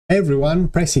Hey everyone,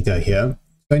 Presito here.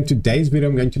 So in today's video,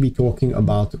 I'm going to be talking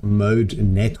about Mode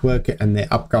Network and their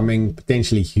upcoming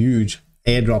potentially huge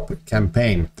airdrop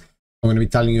campaign. I'm going to be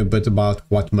telling you a bit about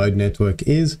what Mode Network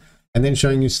is and then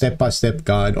showing you step-by-step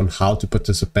guide on how to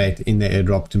participate in the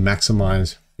airdrop to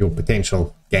maximize your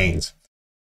potential gains.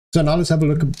 So now let's have a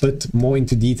look a bit more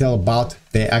into detail about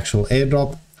their actual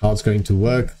airdrop, how it's going to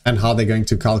work, and how they're going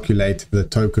to calculate the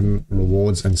token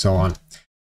rewards and so on.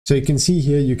 So you can see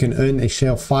here, you can earn a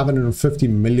share of 550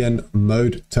 million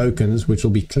Mode tokens, which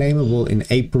will be claimable in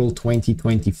April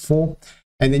 2024.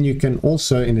 And then you can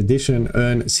also, in addition,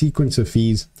 earn sequencer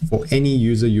fees for any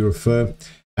user you refer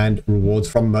and rewards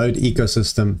from Mode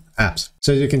ecosystem apps.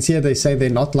 So as you can see here, they say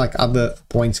they're not like other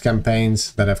points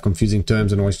campaigns that have confusing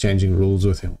terms and always changing rules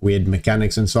with weird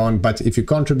mechanics and so on. But if you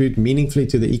contribute meaningfully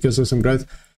to the ecosystem growth,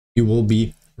 you will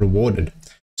be rewarded.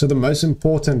 So the most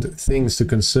important things to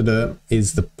consider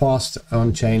is the past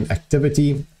on-chain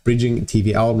activity, bridging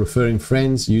TVL, referring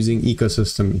friends, using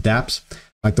ecosystem dApps,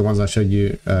 like the ones I showed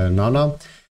you now,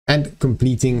 and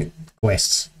completing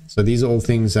quests. So these are all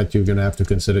things that you're going to have to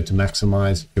consider to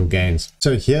maximize your gains.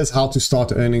 So here's how to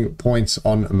start earning points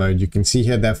on Mode. You can see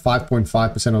here they have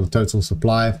 5.5% of the total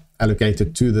supply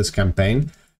allocated to this campaign,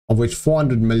 of which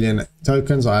 400 million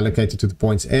tokens are allocated to the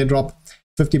points airdrop.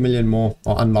 50 million more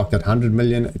are unlocked at 100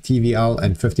 million TVL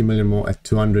and 50 million more at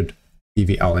 200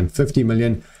 TVL, and 50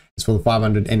 million is for the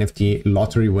 500 NFT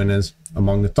lottery winners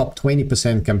among the top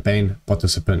 20% campaign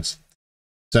participants.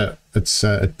 So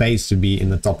it pays to be in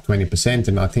the top 20%,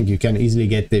 and I think you can easily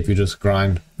get there if you just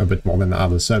grind a bit more than the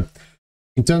others. So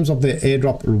in terms of the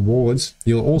airdrop rewards,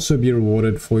 you'll also be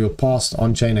rewarded for your past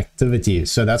on-chain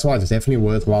activities. So that's why it's definitely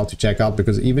worthwhile to check out,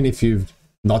 because even if you've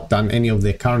not done any of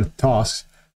their current tasks,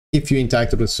 if you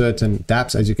interacted with certain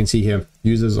dApps, as you can see here,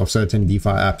 users of certain DeFi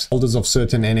apps, holders of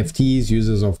certain NFTs,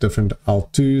 users of different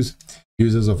Alt2s,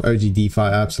 users of OG DeFi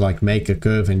apps like Maker,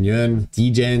 Curve, and Yearn,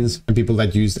 degens, and people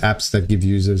that use apps that give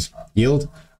users yield,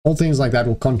 all things like that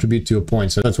will contribute to your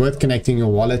points. So it's worth connecting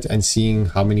your wallet and seeing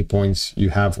how many points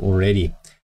you have already.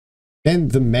 Then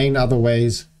the main other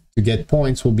ways to get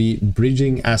points will be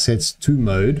bridging assets to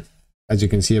Mode. As you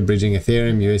can see, bridging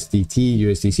Ethereum, USDT,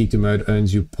 USDC to Mode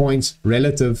earns you points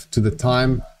relative to the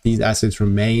time these assets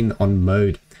remain on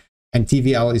Mode. And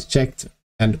TVL is checked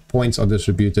and points are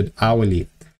distributed hourly.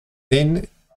 Then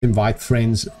invite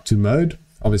friends to Mode.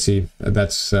 Obviously,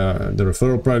 that's the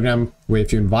referral program, where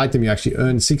if you invite them, you actually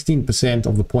earn 16%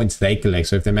 of the points they collect.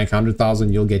 So if they make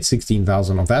 100,000, you'll get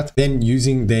 16,000 of that. Then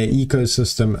using their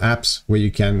ecosystem apps, where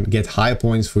you can get higher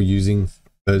points for using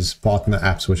those partner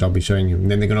apps, which I'll be showing you.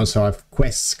 And then they can also have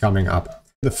quests coming up.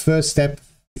 The first step,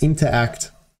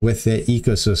 interact with their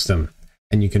ecosystem,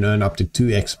 and you can earn up to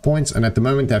 2x points. And at the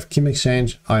moment, they have Kim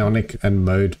Exchange, Ionic, and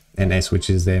Mode NS, which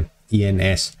is their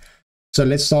ENS. So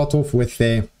let's start off with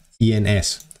their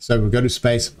ENS. So we'll go to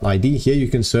Space ID. Here you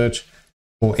can search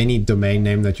for any domain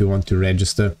name that you want to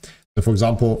register. So for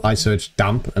example, I searched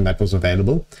dump and that was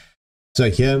available.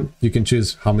 So here you can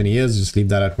choose how many years, just leave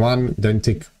that at 1. Don't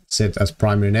tick set as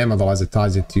primary name, otherwise it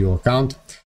ties it to your account.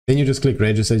 Then you just click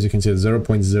register. As you can see,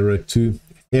 0.02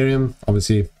 Ethereum.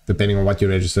 Obviously, depending on what you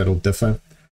register, it'll differ.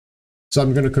 So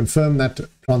I'm going to confirm that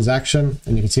transaction,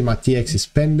 and you can see my TX is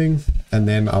pending, and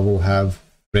then I will have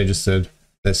registered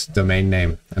this domain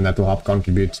name, and that will help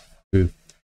contribute to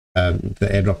the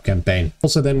airdrop campaign.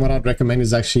 Also, then what I'd recommend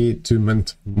is actually to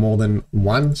mint more than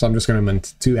 1. So I'm just going to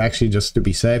mint 2 actually, just to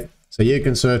be safe. So here you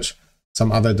can search some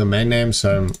other domain names.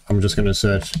 So I'm just going to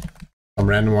search some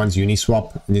random ones,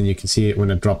 Uniswap, and then you can see it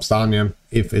when it drops down here,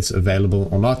 if it's available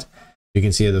or not. You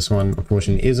can see this one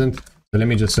unfortunately isn't. So let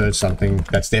me just search something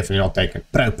that's definitely not taken.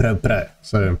 Pro.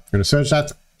 So I'm going to search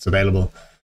that. It's available.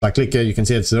 If I click here, you can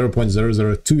see it's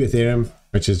 0.002 Ethereum,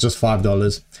 which is just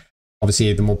 $5.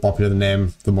 Obviously, the more popular the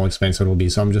name, the more expensive it will be.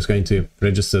 So I'm just going to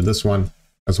register this one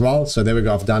as well. So there we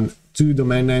go. I've done 2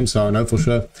 domain names. So I know for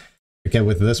sure, okay,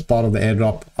 with this part of the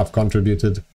airdrop, I've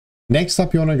contributed. Next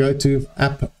up, you want to go to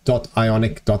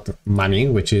app.ionic.money,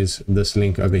 which is this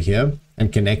link over here,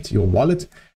 and connect your wallet.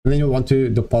 And then you'll want to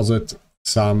deposit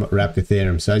some wrapped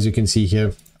Ethereum. So as you can see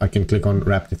here, I can click on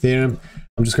wrapped Ethereum.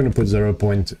 I'm just going to put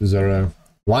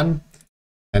 0.01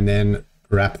 and then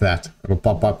wrap that. It'll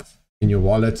pop up in your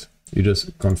wallet. You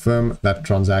just confirm that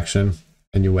transaction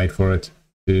and you wait for it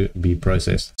to be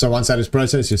processed. So once that is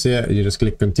processed, you see it, you just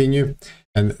click continue,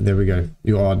 and there we go,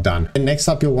 you are done. And next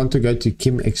up, you'll want to go to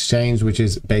Kim Exchange, which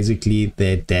is basically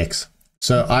their DEX.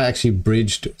 So I actually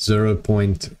bridged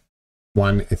 0.1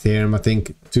 Ethereum, I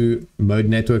think, to Mode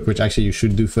Network, which actually you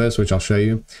should do first, which I'll show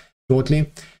you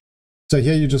shortly. So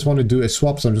here you just want to do a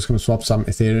swap. So I'm just going to swap some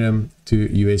Ethereum to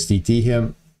USDT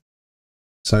here.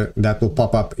 So that will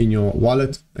pop up in your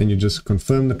wallet, and you just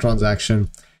confirm the transaction,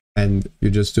 and you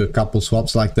just do a couple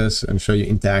swaps like this and show you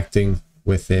interacting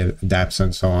with their dApps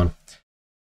and so on.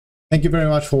 Thank you very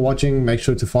much for watching. Make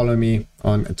sure to follow me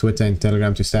on Twitter and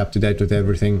Telegram to stay up to date with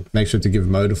everything. Make sure to give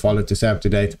Mode a follow to stay up to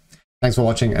date. Thanks for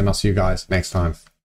watching, and I'll see you guys next time.